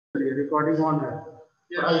Recording on है।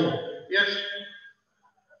 Yes,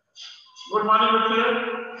 good morning बच्चे,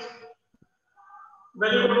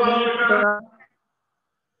 very good morning बेटा,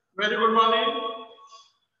 very good morning.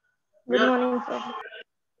 Good morning, sir.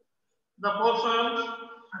 The portions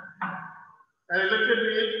related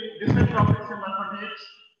with different topics in mathematics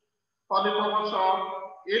for the purpose of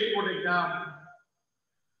 8th board exam.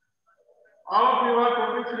 All of you are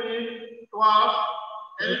totally free to ask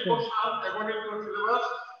any question according to the syllabus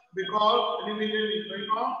because revision is going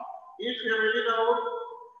on. If you have any doubt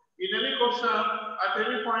in any question at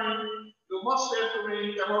any point, you must say to me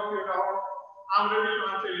about your doubt. I am ready to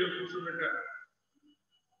answer your question better.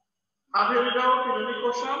 Have you any doubt in any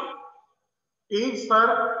question? Is sir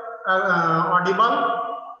audible?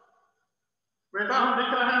 बेटा हम दिख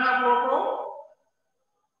रहे हैं आप लोगों को?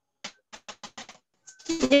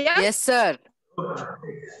 Yes, sir.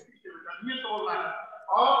 ये तो बोलना है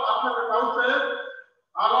और आपने डाउट है,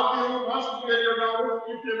 all of you must clear your doubt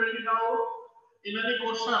if you have any doubt in any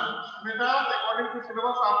question. बेटा according to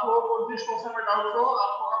syllabus आप लोगों को जिस क्वेश्चन में डाउट हो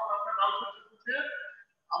आपको अपने डाउट से पूछिए।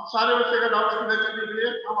 हम सारे बच्चे का डाउट क्लियर करने के लिए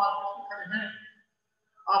हम आपको खड़े हैं।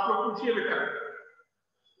 आप लोग पूछिए बेटा,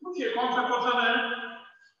 पूछिए कौन सा क्वेश्चन है,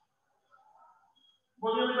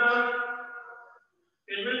 बोलिए बेटा।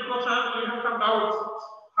 In which question we have some doubts?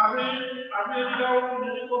 Have you any doubt in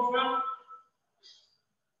any question?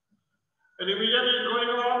 Revision is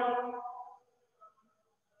going on.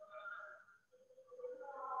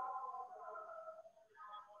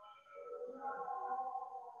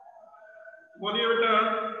 बोलिए बेटा।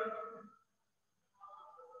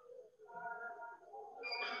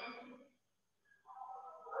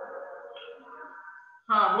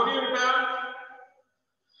 हाँ बोलिए बेटा।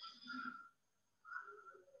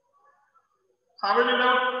 Have any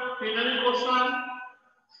doubt in any question?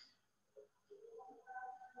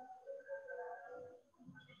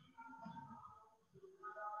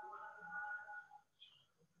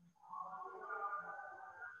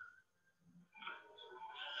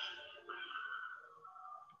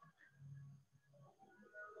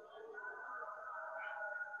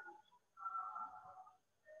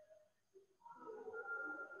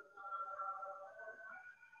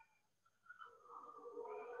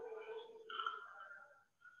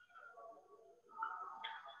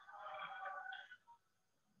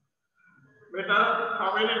 Beta,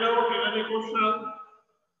 have any doubt in any question?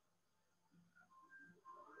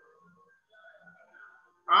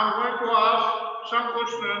 I am going to ask some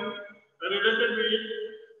question related with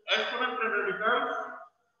exponent and radicals.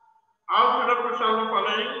 How should I solve the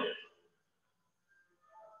following?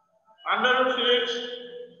 Under root 6,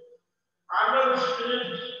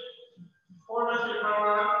 4 raised to the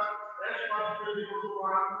power x plus 2 is equal to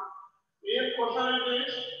 1. If question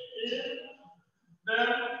is if, then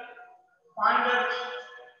find x.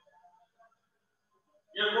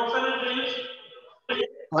 Your question is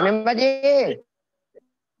Morning, Baji.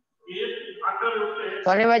 if under root 6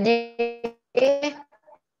 Morning, Baji. x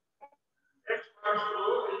plus 2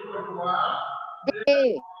 is equal to 1, then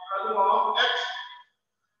value of x.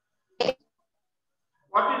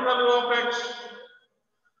 What is value of x?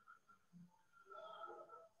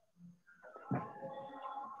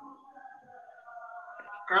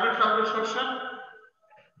 Can you solve this question?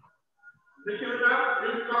 देखिए बेटा,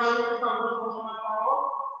 if का value को solve this question में पाओ,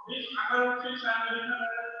 this under 6 and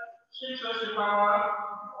 6 raised to the power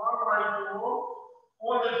 1 by 2,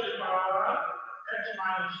 4 raised to the power x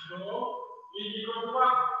minus 2 is equal to 1.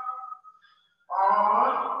 Or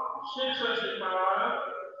 6 raised to the power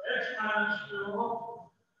x minus 2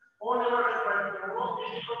 4 divided by 2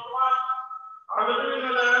 is equal to 1. Already we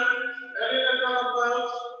know that any number of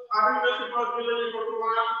terms having the reciprocal is equal to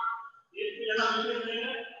 1. If we are using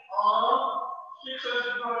or 6 raised to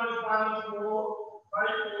the power minus 4 by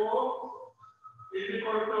 4 is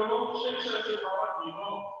equal to 6 raised to the power 0.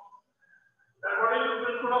 According to the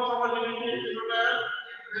principle of homogeneity, we know that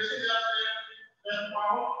if races are same, then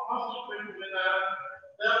form must equal together.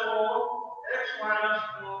 Therefore, x minus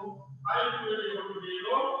 2 by 2 is equal to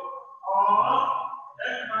 0. Or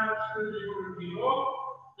x minus 2 is equal to 0.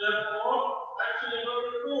 Therefore, x is equal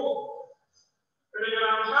to 2. Getting an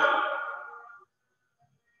answer?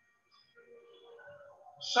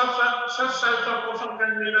 Such types of question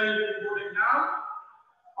can be raised in board exam.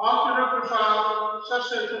 Or you have to solve such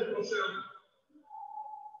types of question.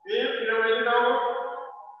 If you have any doubt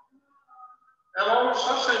about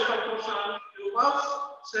such types of question, you must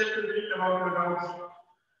say to me about your doubts.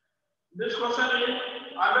 This question is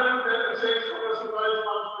under the 6 for the surprise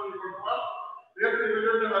function equal to 1. We have to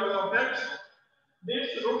measure the value of x. This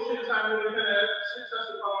root 6 I am written as 6 raised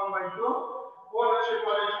to the power by 2, 4 raised to the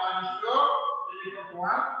power x minus 2 is equal to 1.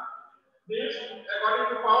 This, according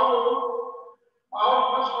to power rule, power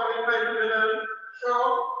must multiply together. So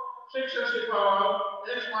 6 raised to power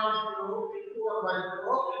x minus 2 into 1 by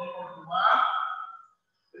 4 is equal to 1.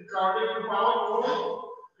 According to power rule,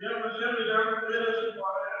 we have the same result. A raised to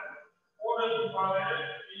power n, 4 raised to power n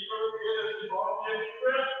is equal to a raised to power n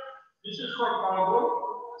squared. This is called power rule.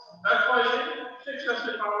 That's why 6 raised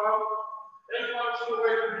to power x minus 2 by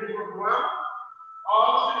 2 is equal to 1.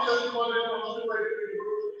 All 6 raised to power x minus 2 by 2 is equal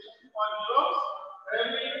to 6.0.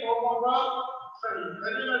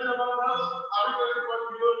 Any natural numbers arbitrary for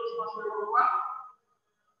 0 is must be equal to 1.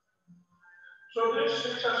 So this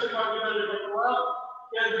 6 raised to power is equal to 1.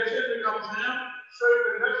 Here basis becomes m. So it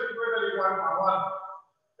will just equal to the required power.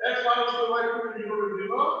 X minus 2 by 2 is equal to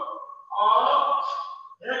 0. Or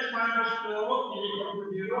x minus 2 is equal to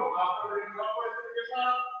 0. After the clockwise multiplication,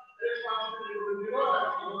 x minus 2 is equal to 0. That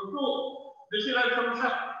is equal to 2. This is right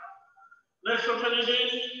solution. Next solution is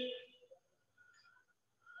this.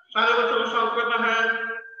 सारे बच्चों को solve करना है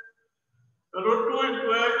 √2 into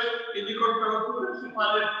x is equal to 2 raised to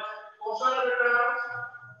power n. Question बेटा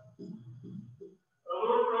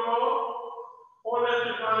 √2 4 raised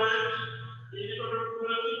to power x is equal to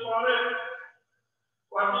 2 raised to power n.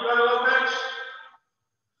 What is the value of x?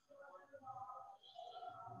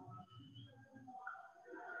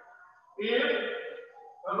 If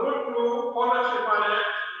 √2 4 raised to power x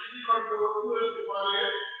is equal to 2 raised to power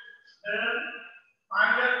x, then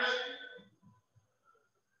find x.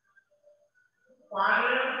 Find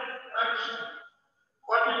x.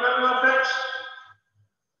 What is the value of x?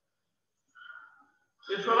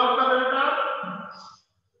 Is solve का बेटा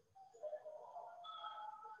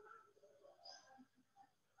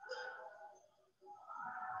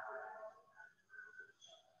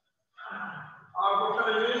और question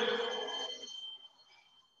is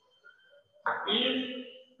if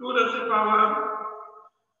 2 raised to power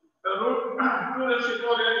 √2 raised to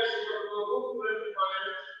power x is equal to √2 raised to power x,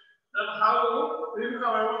 then how we will be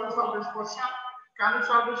able to solve this question? Can you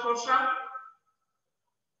solve this question?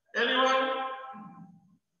 Anyone?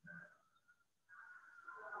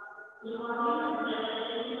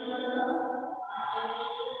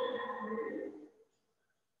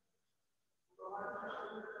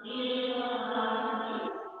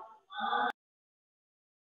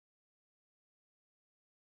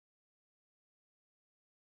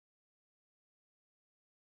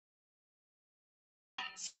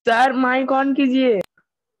 Sir mic on कीजिए।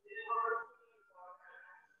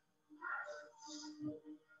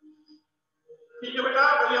 ठीक है बेटा,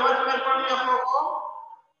 मेरी आवाज सुनाई पड़ रही है आप लोगों को?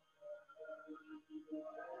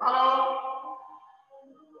 हेलो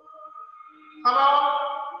हेलो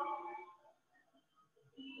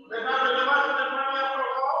बेटा, मेरी आवाज सुनाई पड़ रही है आप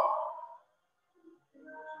लोगों को?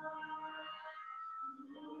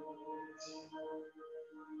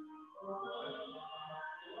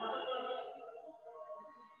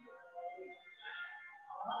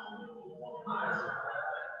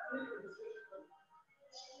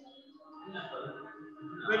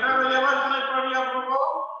 बेटा, मेरी आवाज सुनाई पड़ रही है आप लोगों को?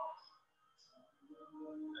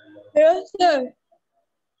 Yes sir.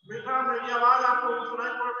 बेटा, मेरी आवाज आप लोगों को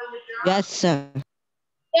सुनाई पड़ रही है क्या? Yes sir.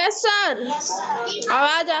 यस सर,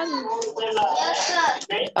 आवाज आ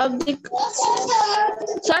रही। अब दिख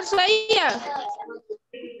सर सही है।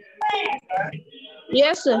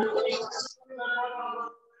 Yes sir.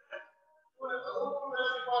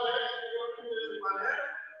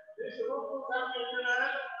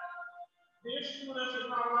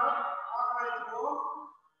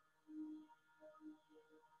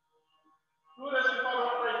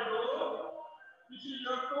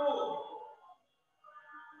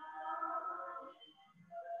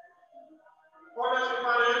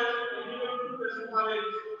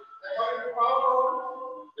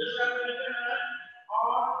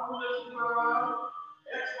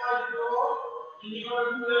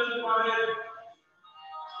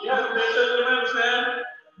 Yes, basis remains same.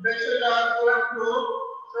 Basis are equal to,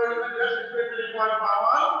 so you can just equate the required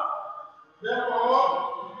power. Therefore,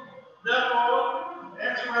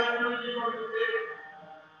 x minus 2 is equal to 8.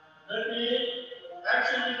 That means x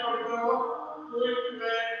is equal to 2 into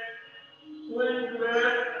 8. 2 into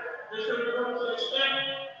 8. This will become 16.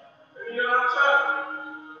 That is your answer.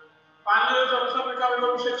 Finally, the answer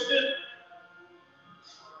becomes 16.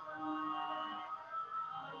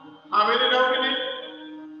 Have any doubt in it?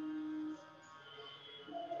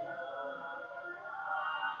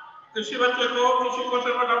 किसी बच्चे को किसी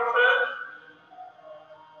question में doubt है?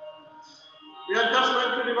 We are just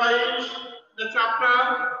going to revise the chapter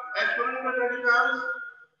Exponents Mathematics.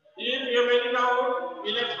 If you have any doubt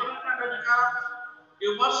in Exponents Mathematics, you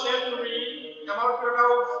must say to me about your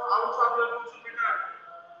doubts. I will solve them better.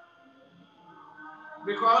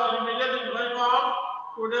 because immediately going on,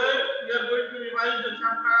 today we are going to revise the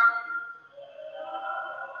chapter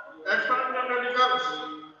Exponents and Radicals.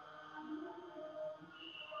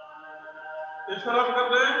 इस तरफ कर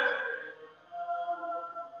दें।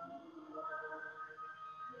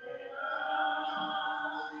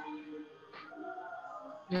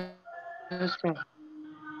 Yes, sir.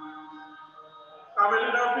 काबिल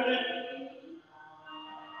doubt नहीं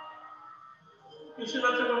किसी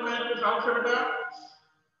बच्चे को कहीं कुछ डाउट है बेटा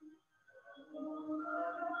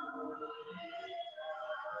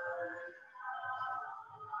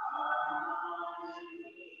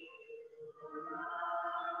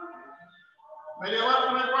मेरी आवाज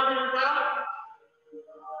सुनाई पड़ रही है बेटा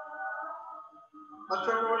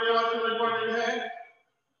बच्चों को मेरी आवाज सुनाई पड़ रही है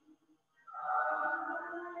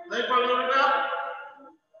नहीं पड़ रही बेटा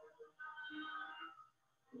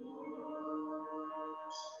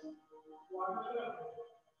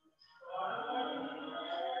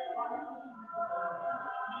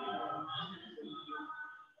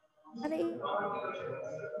अरे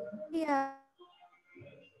यार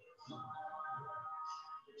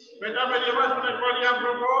बेटा मेरी आवाज सुनाई पड़ रही है आप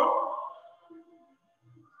लोगों को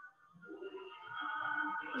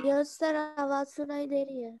यस सर आवाज सुनाई दे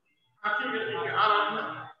रही है ठीक है आ रहा है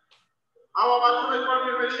अब आवाज सुनाई पड़ रही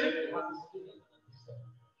है मेरी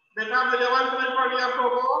बेटा मेरी आवाज सुनाई पड़ रही है आप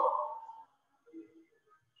लोगों को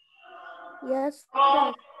yes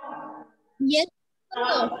sir Yes,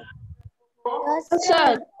 yes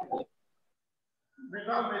sir.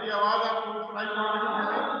 बेटा मेरी आवाज आपको सुनाई पड़ रही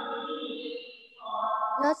है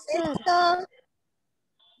यस सर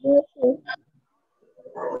Yes, sir.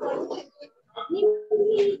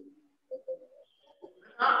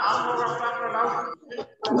 बेटा आप लोग अपना अपना डाउट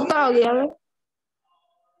क्या हो गया है?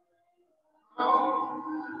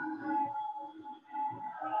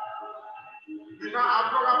 बेटा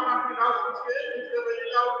आप लोग अपना अपना डाउट पूछ के इसके पहले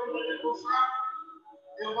जाओ कि मुझे दूसरा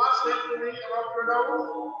ये बात set to me about your doubt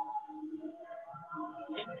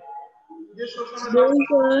जिस क्वेश्चन में डाउट Yes,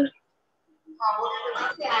 sir. हां बोलिए बेटा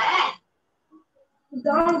जिस क्वेश्चन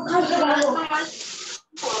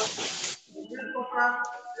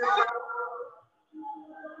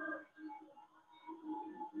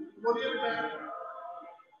बोलिए बेटा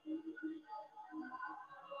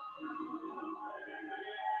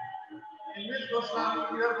in which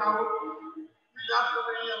question your doubt please ask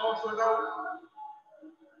me about your doubt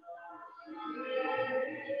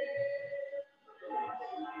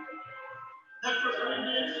next question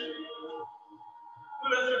is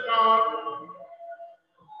full as a power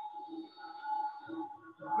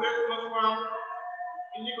great plus 1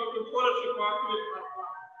 is equal to 4 as a power 2 plus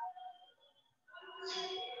 1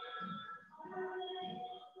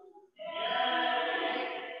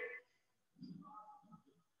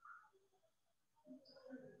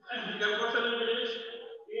 and the question is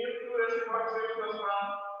if 2 as a power 3 plus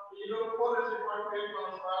 1 is equal to 4 as a power 3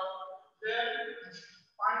 plus 1 then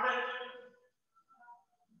find out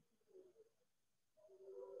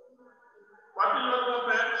what is your of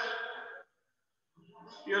x.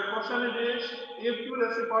 Your question is if 2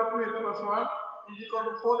 raised to the power 2x plus 1 is equal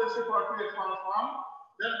to 4 raised to the power 2x plus 1,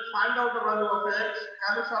 then find out the value of x.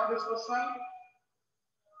 Can you solve this question?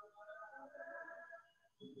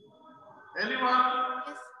 Anyone?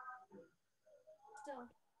 Yes sir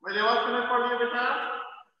मेरी आवाज सुनाई पड़ रही है बेटा?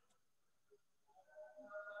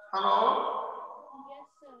 Hello? Yes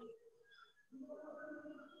sir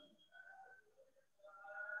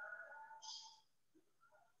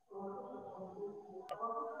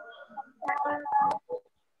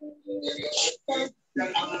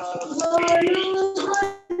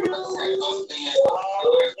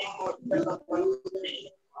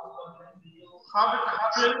How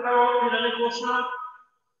did you know in any question?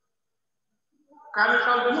 Can you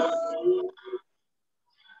solve this?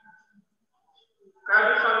 Can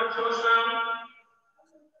you solve this question?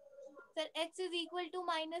 Sir x is equal to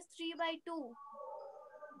 -3/2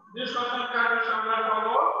 This question can be solved as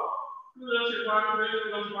follows. 2 raised to the power 2x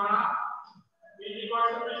plus 1 is equal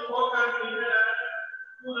to 4 times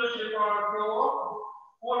 2 raised to the power 2,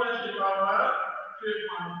 4 raised to the power 3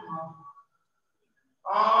 minus 1.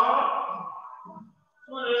 Or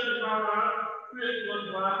 2 raised to the power 3 plus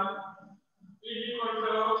 1 is equal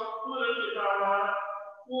to 2 raised to the power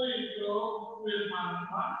 2 into 3 minus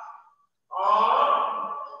 1. Or,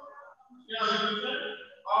 yeah,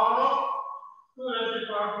 or 2 raised to the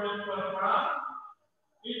power 3 plus 1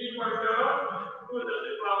 is equal to 2 raised to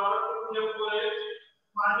the power 2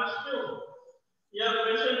 minus 2. Here the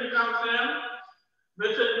ratio becomes same,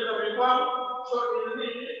 ratio becomes equal. So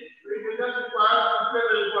easily we can just require a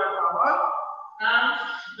equal power, and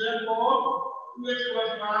therefore 2x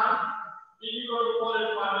plus 1 equal to 4x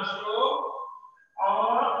minus 2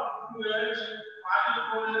 or 2x minus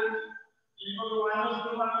 4x equal to minus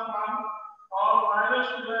 2 minus 1 or minus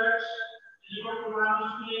 2x equal to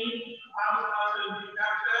minus 3 minus will be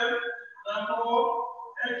cancelled. Therefore,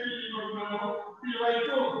 x is equal to 3 by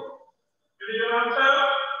 2. Is your answer?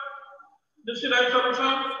 This is the right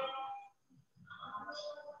solution.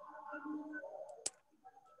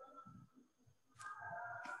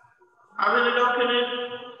 Have any doubt in it?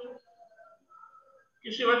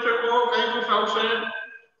 किसी बच्चे को कहीं कुछ doubt है?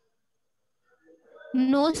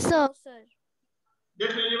 No, sir.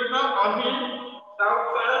 देख लीजिए बेटा, और भी डाउट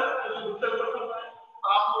है किसी दूसरे क्वेश्चन में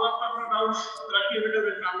आप लोग अपना डाउट्स रखिए बेटा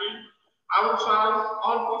मेरे सामने. I will solve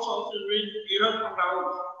all questions with error from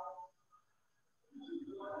doubt.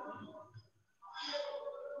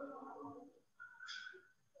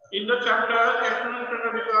 In the chapter Exponents and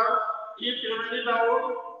Radicals, if you have any doubt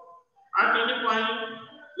at any point,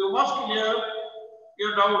 you must clear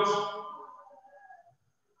your doubts.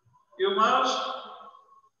 You must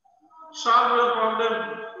solve your problem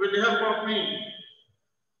with the help of me.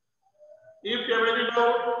 If you have any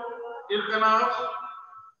doubt, you can ask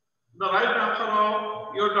the right answer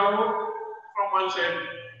of your doubt from my side.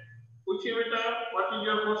 Uchivita, what is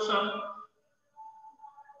your question?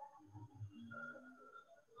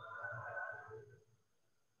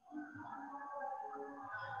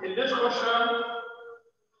 In this question,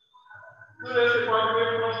 2 raised to power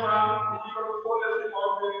 3 plus 1 is equal to 4 raised to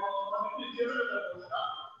power 3 plus 1. It is given in the question.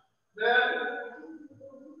 Then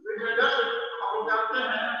we can just हम जानते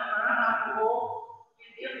हैं आपको कि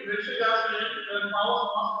एक ratio से then power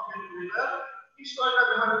must be greater. इस तरह का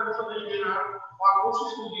ध्यान रखना देखिएगा और कोशिश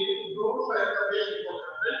कीजिए कि दोनों साइड का बेस इक्वल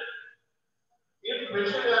कर दें. If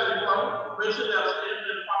ratio are equal, ratio are same,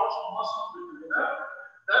 then powers must be greater.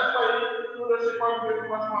 That's why 2 raised to power 3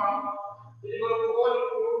 plus 1 is equal to 4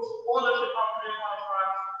 into 4 raised to power 3 plus 1.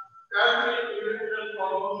 Calculate the equation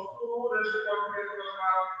follows 2 raised to power 3 plus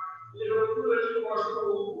 1 is equal to 2 raised to power 2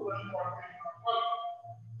 raised to power 3 plus 1.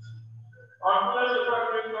 Or 2 raised to power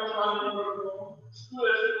 3 plus 1 is equal to 2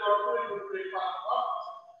 raised to power 2 into 3 plus 1.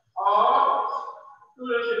 Or 2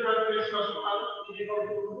 raised to power 3 plus 1 is equal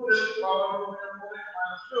to 2 raised to power 2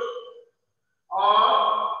 minus 2. Or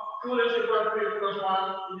 2 raised to power 3 plus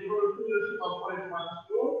 1 is equal to 2 raised to power 4 minus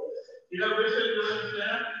 2. Here basic difference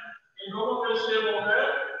है इन दोनों में same हो गए,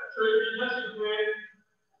 so it is just equate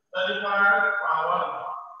the required power.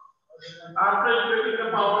 After equating the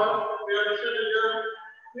power, we are decided here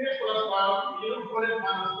 3 plus 1 is equal to 4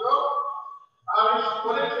 minus 2. अब इस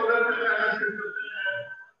 4 को रख के कैंसिल करते हैं.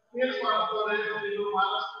 3 minus 4 is equal to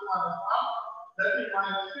minus 2 minus 1, that is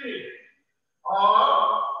minus 3. Or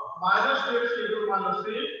minus 2 is equal to minus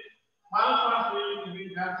 3. Minus 1 is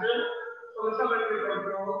being cancelled. So this is like we got to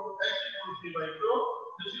x equal to 3 by 2.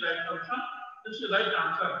 This is right solution. This is right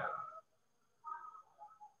answer.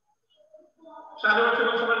 सारे बच्चों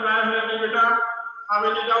को समझ में आया है नहीं बेटा? Have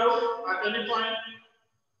any doubts at any point?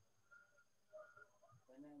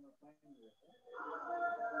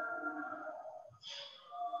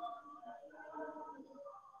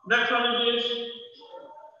 Next one is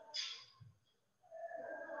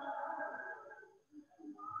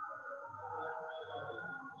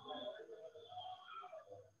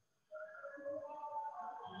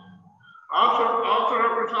also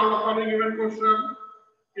have to solve the following given question.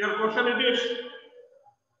 Your question it is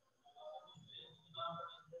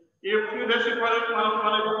if 3 raised to power 1 minus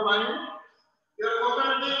 1 equal to 9. Your question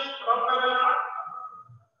it is solve कर देना.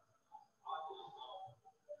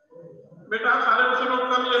 बेटा सारे बच्चे लोग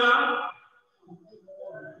कर लेना.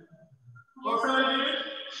 Question it is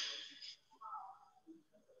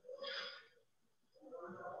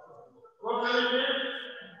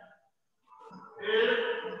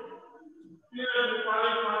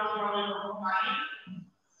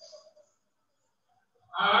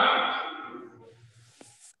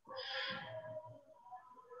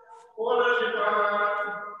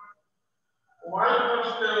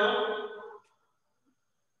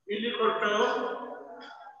is equal to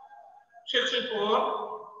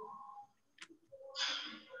 64,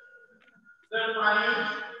 then minus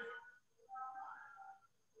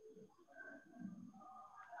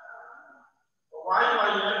y by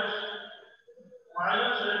x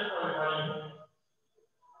minus x by y.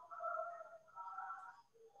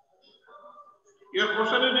 Your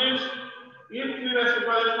question is if 3 raised to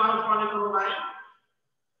power x minus 1 equal to 9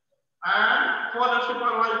 and 4 raised to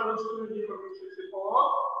power y plus 2 is equal to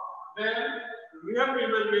 64, then we have to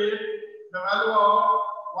evaluate the value of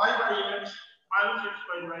y by x minus x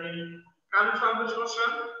by y. Can you solve this question?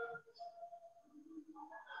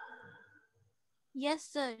 Yes,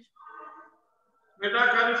 sir. बेटा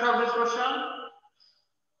can you solve this question?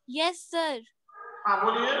 Yes, sir. हाँ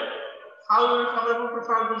बोलिए. How will you be able to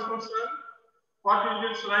solve this question? What is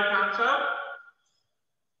its right answer?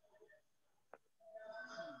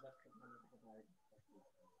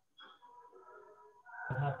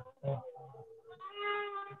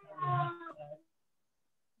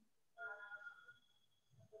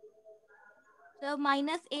 So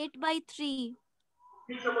 -8/3.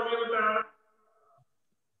 ठीक से बोलिए बेटा.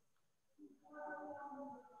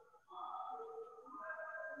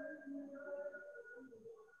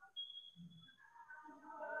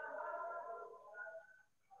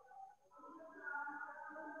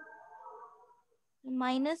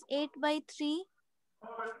 -8/3.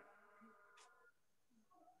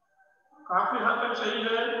 काफी हद तक सही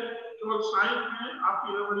है. केवल साइन में आपकी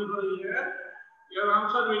गड़बड़ी हो रही है. Your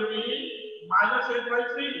answer will be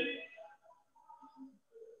 -8/3.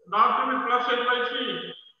 Not to be +8/3.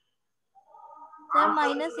 Sir,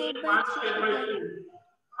 -8/3. -8/3.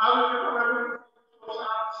 How will you come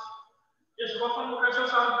इस क्वेश्चन को कैसे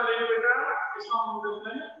सॉल्व करेंगे बेटा? इसको हम देखते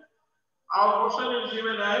हैं. Our question is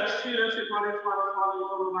given as 3 raised to power x minus 1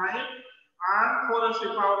 equal to 9 and 4 raised to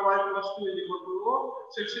power y plus 2 is equal to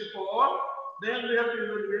 64. Then we have to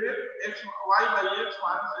evaluate x y by x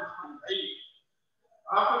minus x by y.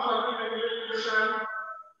 After solving the equation,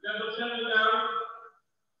 then the same result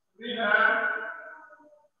we have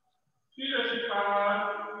 3 raised to power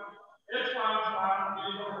x minus 1 is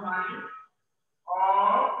equal to 9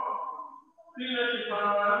 or 3 raised to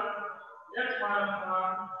power x minus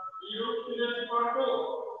 1 is 3 raised to power 2.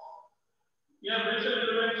 Here basic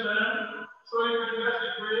intervention, so you will just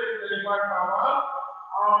equate the required power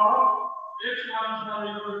of x minus 1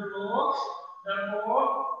 equal to 2, therefore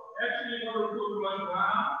x is equal to 2 plus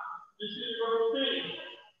 1, this is equal to 3.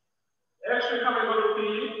 X become equal to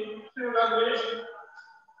 3, similarly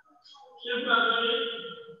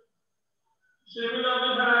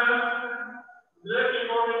has great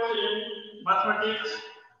importance in mathematics.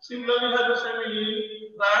 Similarly has the same meaning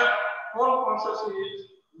that whole process is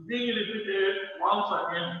being repeated once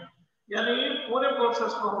again. यानी पूरे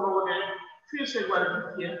process को हम लोगों ने फिर से एक बार repeat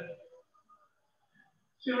किया.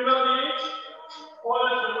 Similarly, all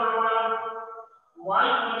x to the power y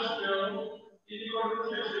plus 2 is equal to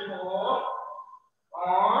 64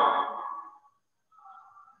 or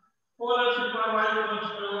 4x to the power y plus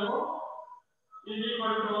 2 is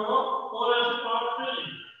equal to 4x to the power 3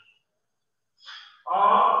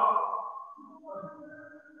 or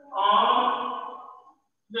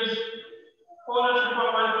this 4x to the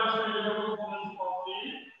power y plus 2 is equal to 4x to the power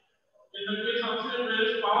 3. In the case of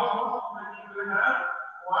series, power function we have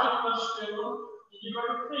y plus 2 is equal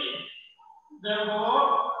to 3. Therefore,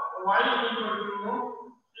 y is equal to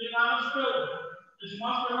 3 minus 2. This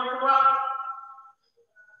must be equal to what?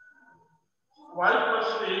 Y plus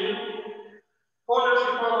 3, 4 raised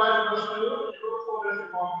to the power y plus 2 equal to 4 raised to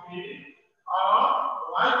the power 3, or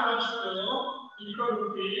y plus 2 equal to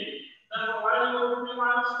 3, therefore y is equal to 3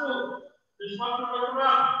 minus 2. This must be equal to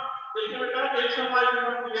what? देखिए बेटा x and y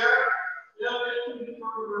equal to here x is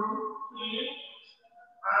equal to 3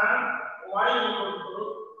 and y is equal to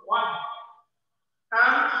 1.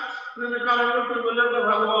 Hence, we become able to measure the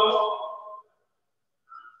value of,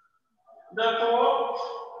 therefore,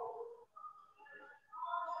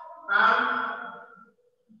 and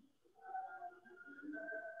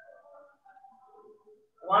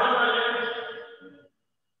y by x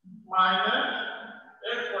minus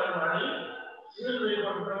x by y will be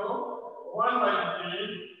equal to 1 by 3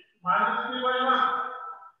 minus 3 by 1.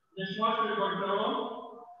 This must be equal to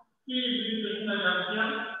t is taking the junction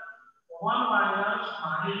 1 minus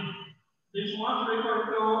 9. This must be equal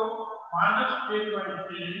to minus 8 by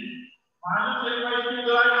 3 minus 8 by 3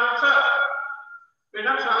 the right answer.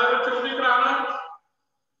 बेटा सारे बच्चों को दिख रहा है?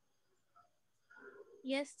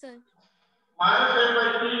 Yes, sir. Minus 8 by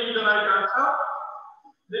 3 is the right answer.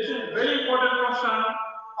 This is very important question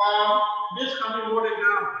for this coming board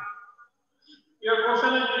exam. Your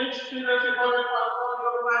question is which 3 raised to the power y plus 1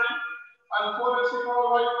 equal to 9 and 4 raised to the power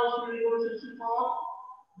y plus 2 equal to 64.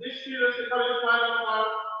 This 3 raised to the power x minus 1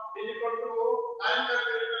 is equal to 9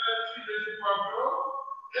 calculated as 3 raised to the power 2.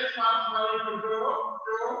 X minus 1 equal to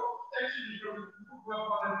 2. X is equal to 2 plus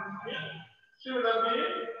 1 and 3. Similarly,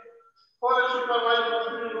 4 raised to the power y plus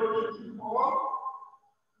 2 equal to 64.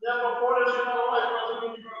 Therefore, 4 raised to the power y plus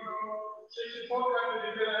 2 equal to 64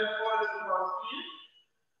 calculated as 4 raised to the power 3.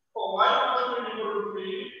 For y plus 2 equal to 3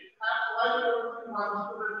 and y equal to 3 minus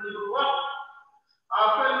 2 is equal to 1.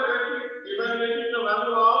 After evaluating the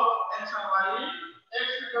value of x and y, x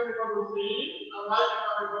become equal to 3 and y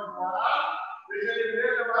become equal to 1. We can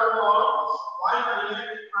evaluate the value of y by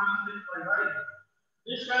x minus x by y.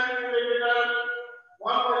 calculated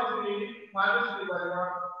 1 by 3 minus 3 by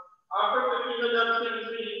 1. After taking the LCM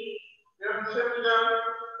 3, we have to set the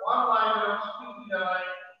 1 minus 59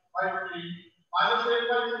 by 3 minus 8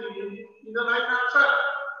 by 3 is the right answer.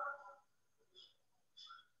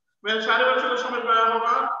 मेरे सारे बच्चों को समझ में आया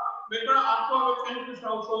होगा। बेटा आपको अगर कहीं कुछ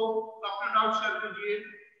डाउट हो तो अपना डाउट शेयर कीजिए।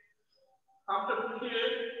 आप तो पूछिए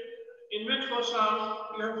इन which question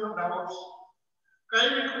you have some doubts. कहीं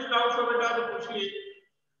भी कुछ डाउट हो बेटा तो पूछिए।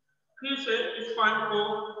 फिर से इस पॉइंट को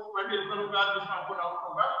मैं डील करूंगा जिसमें आपको डाउट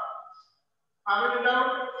होगा। Have any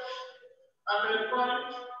doubt? At any point?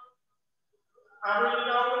 Have any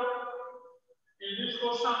doubt in this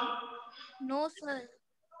question? No, sir.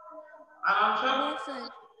 An answer? No, sir.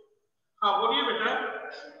 हाँ बोलिए बेटा।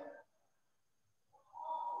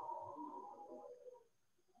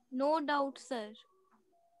 No doubt, sir.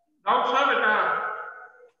 डाउट है बेटा?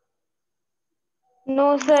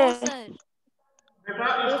 No, No, sir. sir. बेटा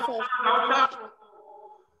इस क्वेश्चन में डाउट है आपको?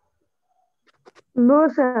 No,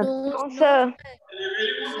 sir. No, sir.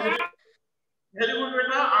 Very good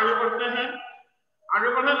बेटा। आगे बढ़ते हैं। आगे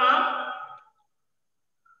बढ़े ना?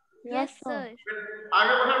 Yes, sir.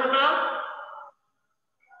 आगे बढ़े बेटा।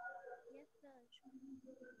 Yes, sir.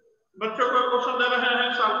 बच्चों को क्वेश्चन दे रहे हैं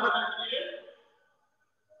सॉल्व करने के लिए।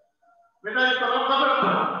 बेटा ये सॉल्व कर रहे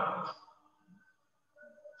हैं।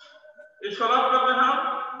 ये सॉल्व कर रहे हैं।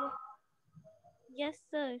 Yes,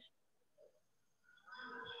 sir.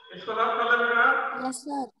 इसको सॉल्व कर ले बेटा। Yes,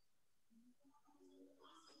 sir.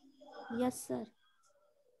 Yes, sir.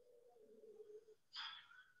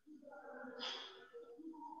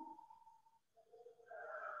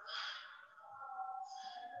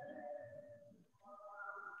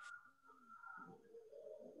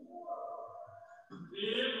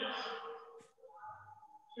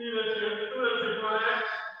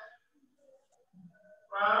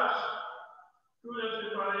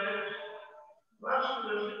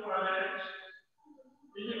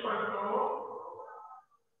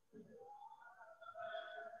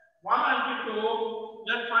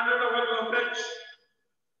 Then find out the value of x.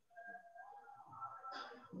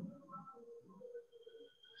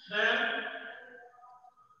 Then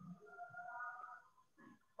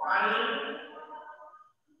find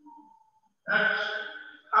x.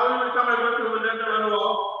 How will we come able to get the value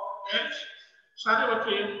of x? सारे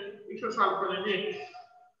बच्चे इसको सॉल्व करेंगे।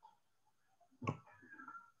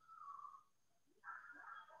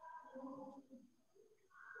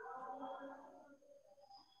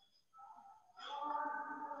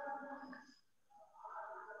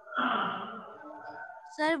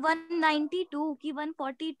 Sir, 192 की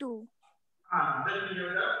 142. हाँ देखिए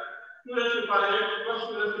बेटा 2 raised to power 8 plus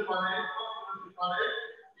 2 raised to power 8 plus 2 raised to power 8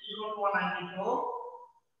 is equal to 192.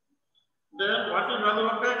 Then what is value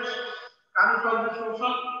of x? Can you solve this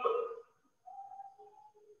question?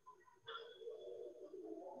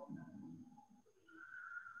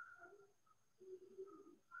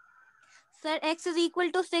 Sir, x is equal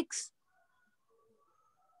to 6.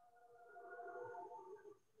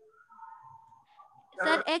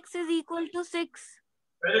 Sir, x is equal to 6.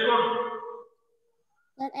 Very good.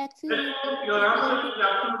 Sir, x is Very equal good. Your answer is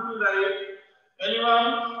absolutely right. Anyone?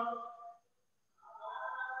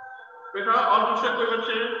 बेटा और दूसरे कोई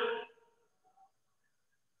बच्चे?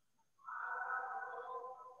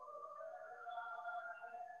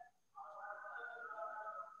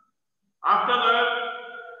 After that,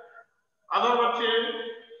 other बच्चे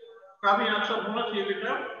का भी answer होना चाहिए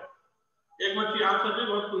बेटा। एक बच्ची आंसर दी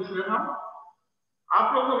बहुत खुश हुए हम। आप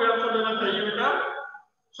लोग को भी आंसर देना चाहिए बेटा।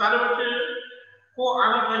 सारे बच्चे को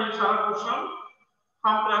आना चाहिए सारा क्वेश्चन।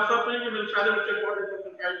 हम प्रयास करते हैं कि मेरे सारे बच्चे को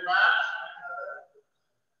maths.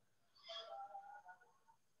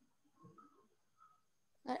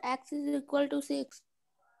 Sir, x is equal to 6.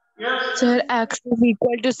 Yes. Sir, x is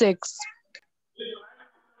equal to 6.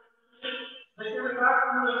 देखिए बेटा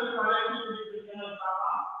 2 raised to power 8 की डिग्री है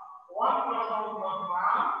पापा 1 plus 1 plus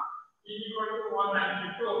 1 is equal to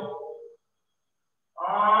 192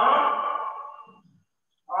 और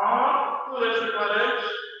 2 raised to power 8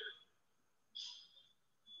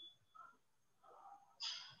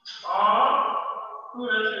 और 2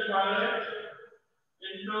 raised to power 8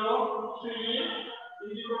 into 3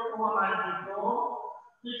 is equal to 192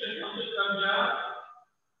 इसे complete कर दिया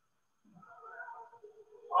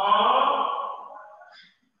और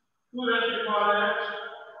 2 raised to power 8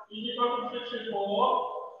 is equal to 64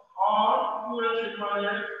 और 2 raised to power 8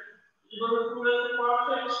 is equal to 2 raised to power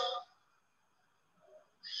 6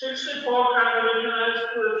 64 calculation is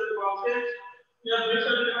 2 raised to power 6 here this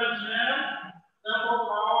element same therefore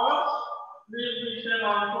powers will be same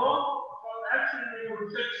also so x is equal to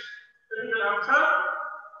 6 so you will answer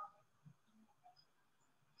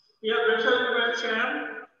Here Bessel remains same.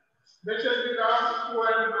 Bessel becomes 2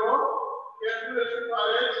 and 0. Here 2 raised to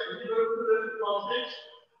power x, 0 to 2 raised to power 6.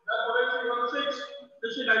 Therefore x equals 6.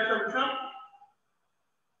 This is right solution.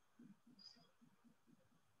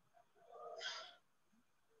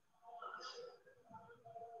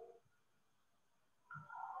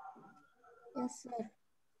 Yes, sir.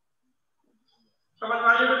 समझ में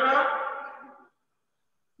आई बेटा?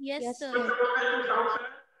 Yes, कुछ sir. कुछ doubts है?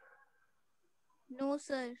 No,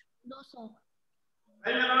 sir.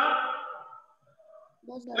 नहीं है ना?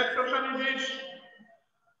 No, sir. Next question is this.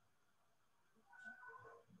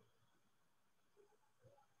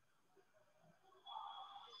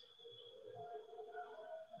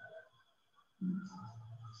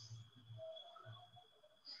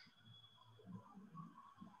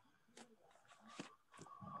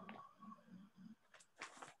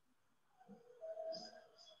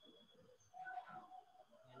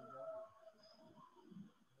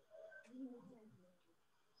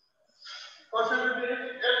 Question is this.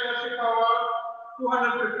 X raised to power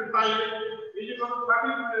 255 is equal to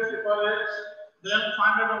 32 raised to power x. Then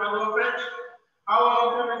find the value of x. How are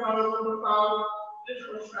we going to solve this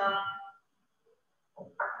question?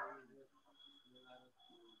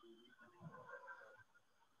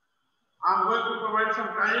 I'm going to provide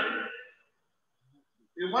some time.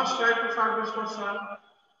 You must try to solve this question.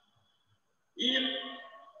 If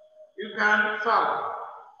you can solve.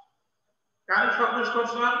 Can you solve this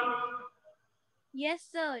question? Yes,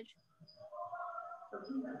 sir.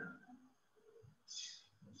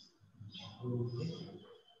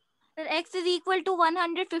 Sir, x is equal to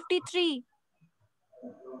 153.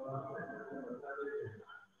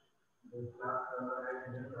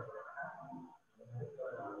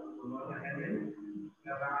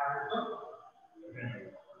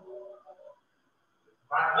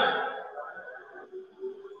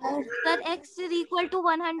 Sir, x is equal to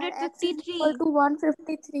 153.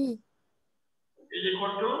 153. Is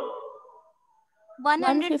equal to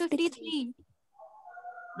 153.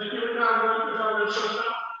 देखिए बेटा आप लोग के साथ discussion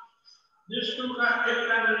जिस to का एक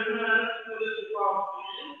का determinant to the power of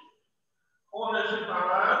 3 और ऐसे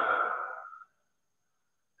पावर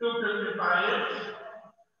 255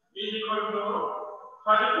 is equal to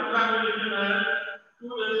 32 का डिटरमिनेंट टू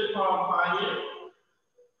द पावर 5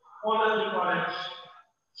 और ऐसे पावर x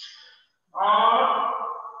और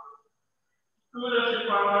 2 the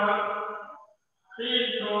power 3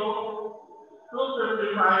 into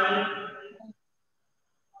 255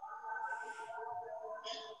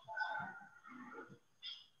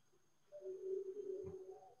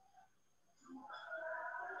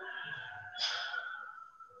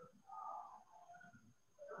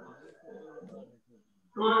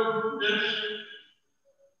 to this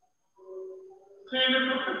 3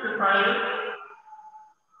 into 55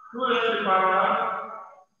 2 raised to power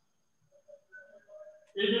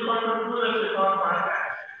is equal to 2 raised to power 5x.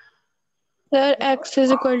 Sir, x is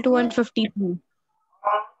equal to 152.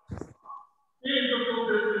 3 into 2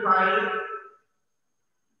 raised to 5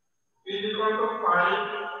 is equal to 5x.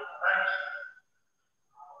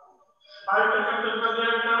 5 का cancel कर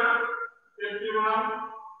दिया बेटा 51.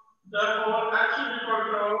 Therefore x is equal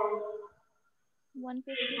to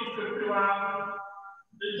 3 into 51.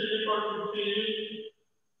 This is equal to 3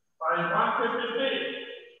 by 153.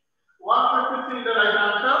 153 is the right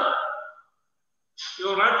answer.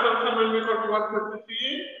 Your right solution will be equal to 153.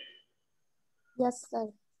 Yes, sir.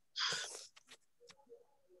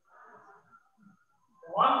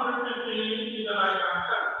 153 is the right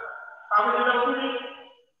answer. How many doubts?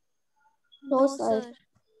 No, sir.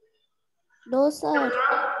 No, sir.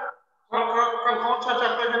 कल कौन सा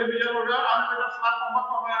chapter का revision हो गया? आज मेरा smart homework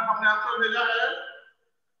में हमने आंसर भेजा है,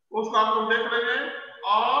 उसको आप लोग देख लेंगे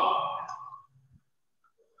और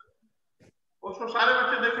उसको सारे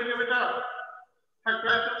बच्चे देखेंगे बेटा।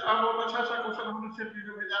 फैक्टराइजेशन साहब बहुत अच्छा सा क्वेश्चन हमने सेट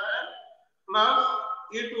वीडियो भेजा है, प्लस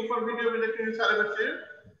ये ऊपर वीडियो भी देखेंगे सारे बच्चे,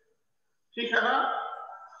 ठीक है ना?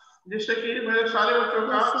 जिससे कि मेरे सारे बच्चों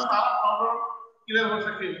का सारा प्रॉब्लम क्लियर हो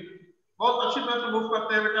सके। बहुत अच्छी तरह से मूव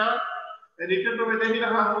करते हैं बेटा, रिटर्न तो मैं दे ही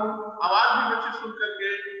रहा हूँ, आवाज भी बच्चे सुन करके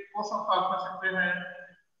क्वेश्चन सॉल्व कर सकते हैं।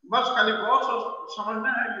 बस खाली बहुत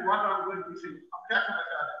समझना है कि व्हाट आर गोइंग टू से, आप क्या करना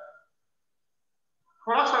चाह रहे हैं।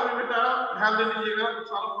 थोड़ा सा भी बेटा ध्यान दे दीजिएगा तो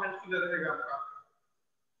सारा पॉइंट क्लियर रहेगा आपका।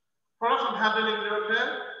 थोड़ा सा ध्यान देने की जरूरत है,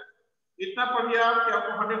 इतना पढ़िए आप कि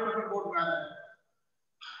आपको 100% बोर्ड में आ जाए।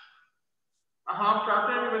 हम चाहते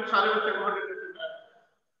हैं कि सारे बच्चे को 100% आए,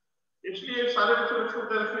 इसलिए सारे बच्चे को छूट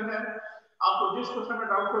रखे हैं। आपको जिस क्वेश्चन में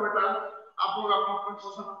डाउट हो बेटा, आप लोग अपना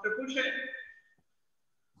क्वेश्चन हमसे पूछें।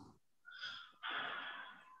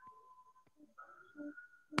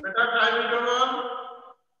 बेटा time is over.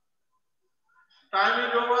 Time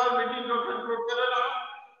is over, meeting को कंक्लूड करें ना।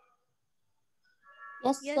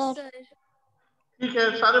 Yes sir. ठीक है,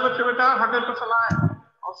 सारे बच्चे बेटा 100% आए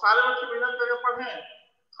और सारे बच्चे मेहनत करके पढ़ें।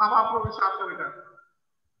 हम आप लोग के साथ में बेटा